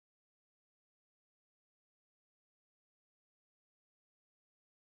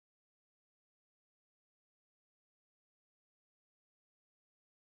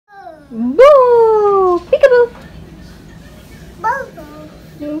Boo! Peekaboo!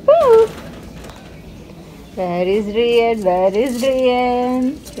 Boo! Where is Riyan? Where is Riyan?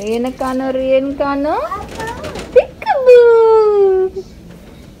 Riyan kano, Riyan kano? Peekaboo!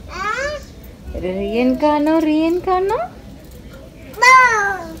 Riyan kano, Riyan kano?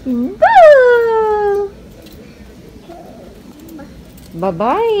 Boo!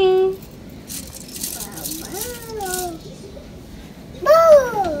 Bye-bye.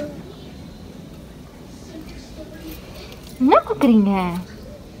 என்ன குக்குறீங்க?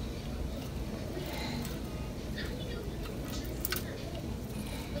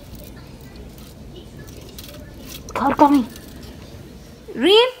 Come, come.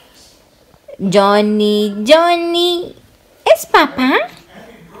 Riyan. Johnny, Johnny. Is Papa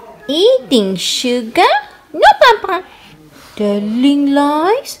eating sugar? No, Papa. Telling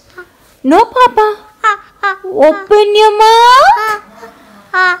lies? No, Papa. Open your mouth.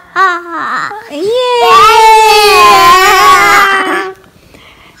 Yeah.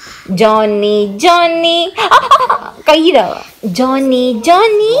 Johnny, Johnny. Kaira. Johnny,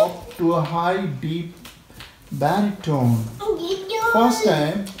 Johnny. To a high, deep baritone. First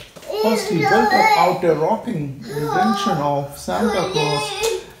he built out a rocking invention of Santa Claus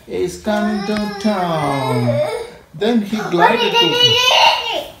is coming to town. Then he glided to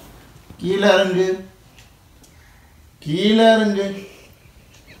Keelaranga. Keelaranga.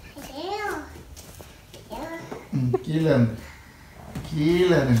 Keelaranga.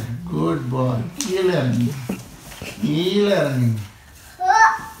 Keelaranga. Good boy. Keelaranga. Keelaranga.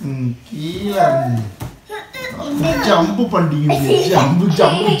 Keelaranga. Jump pandinga. Jump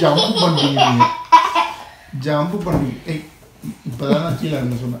pandinga. Jump pandinga. Hey, இப்பதான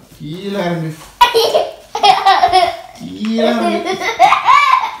கீழங்க சொன்னா. கீழங்க. கீழங்க.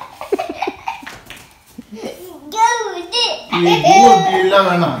 கீழ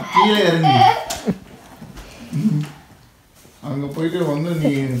வேணாம். கீழ இறங்கு. அங்க போயிட்டு வந்து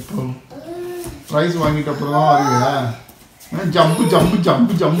நீ பிரைஸ் வாங்கிட்ட அப்புறம் தான் வருவியா? Jump jump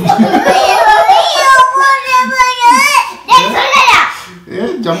jump jump.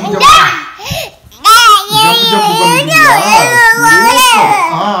 Jump jump jump பண்ணிட்டீங்களா?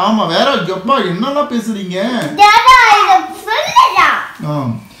 ஆமா வேற ஜப்பா என்னெல்லாம் பேசுறீங்க?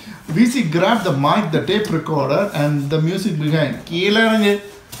 VC grabbed the mic, the tape recorder and the music began.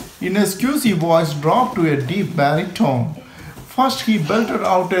 In a squeaky voice dropped to a deep baritone. First he belted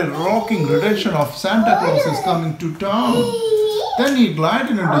out a rocking rendition of Santa Claus is coming to town. Then he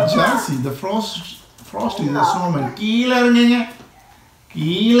glided into Jazzy, the Frosty the Snowman. கீழங்க.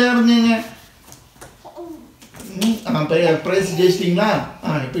 Price ஜெயிச்சிட்டிங்களா?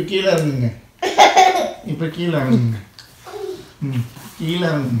 இப்போ கீழே இறங்குங்க. இப்போ கீழே இறங்குங்க. கீழே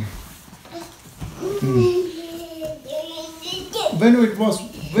இறங்குங்க. When it was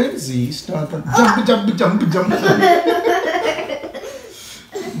Wednesday, started jump.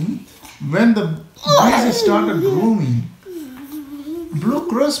 When the breeze started grooming, Blue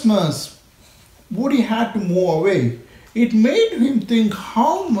Christmas, Woody had to move away. It made him think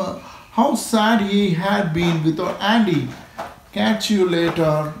how sad he had been without Andy. Catch you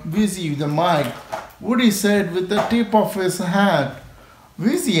later, Wizzy with the mic, Woody said with the tip of his hat.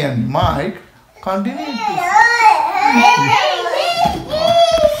 Wizzy and Mike continued to...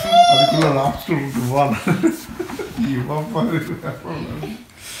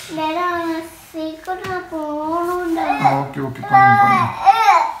 Okay, fine.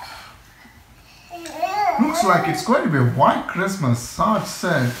 Looks like it's going to be a white Christmas, Sarge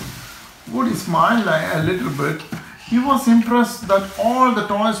said. Woody smiled a little bit. He was impressed that all the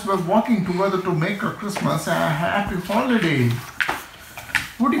toys were working together to make a Christmas a happy holiday.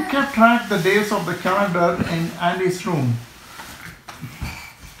 Woody kept track the days of the calendar in Andy's room.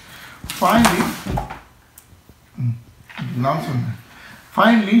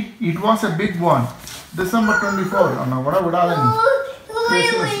 Finally, it was a big one. December 24.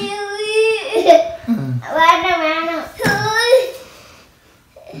 Christmas.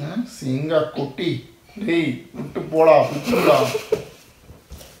 Singa kutti. Hey, uttu poda, puttuda.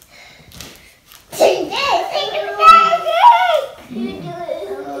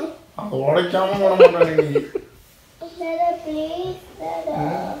 Odaikkama modamata nee.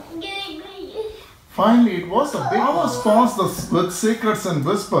 Finally, it was a big hours passed with secrets and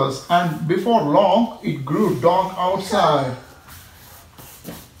whispers, and before long, it grew dark outside.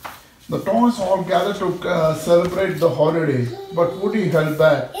 The toys all gathered to celebrate the holiday, but Woody held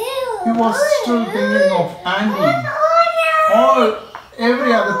back. He was still thinking of Andy.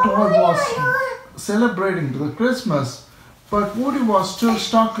 Every other toy was celebrating the Christmas, but Woody was still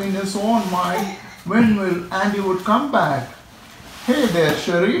stuck in his own mind when will Andy would come back. Hey there,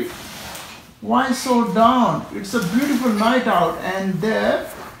 Sheriff. Why so down? It's a beautiful night out and there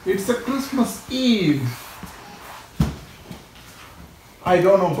it's a Christmas Eve. I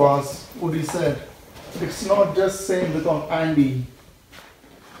don't know, boss, Woody said. It's not just same without Andy.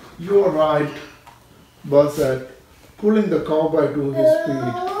 You're right, Buzz said, pulling the cowboy to his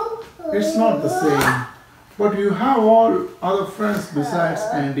feet. It's not the same. But you have all other friends besides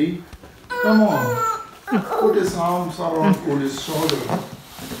Andy. Come on. Put his arms around Woody's shoulder.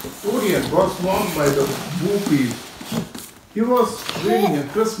 Woody and Buzz walked by the whoopee. He was reading a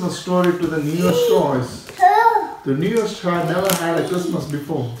Christmas story to the newest toys. The newest had never had a Christmas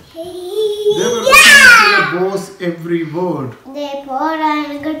before. They were listening to the boss every word.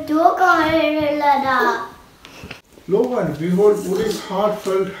 Lo and behold, Woody's heart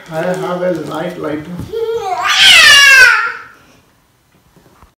felt I have a light lighter.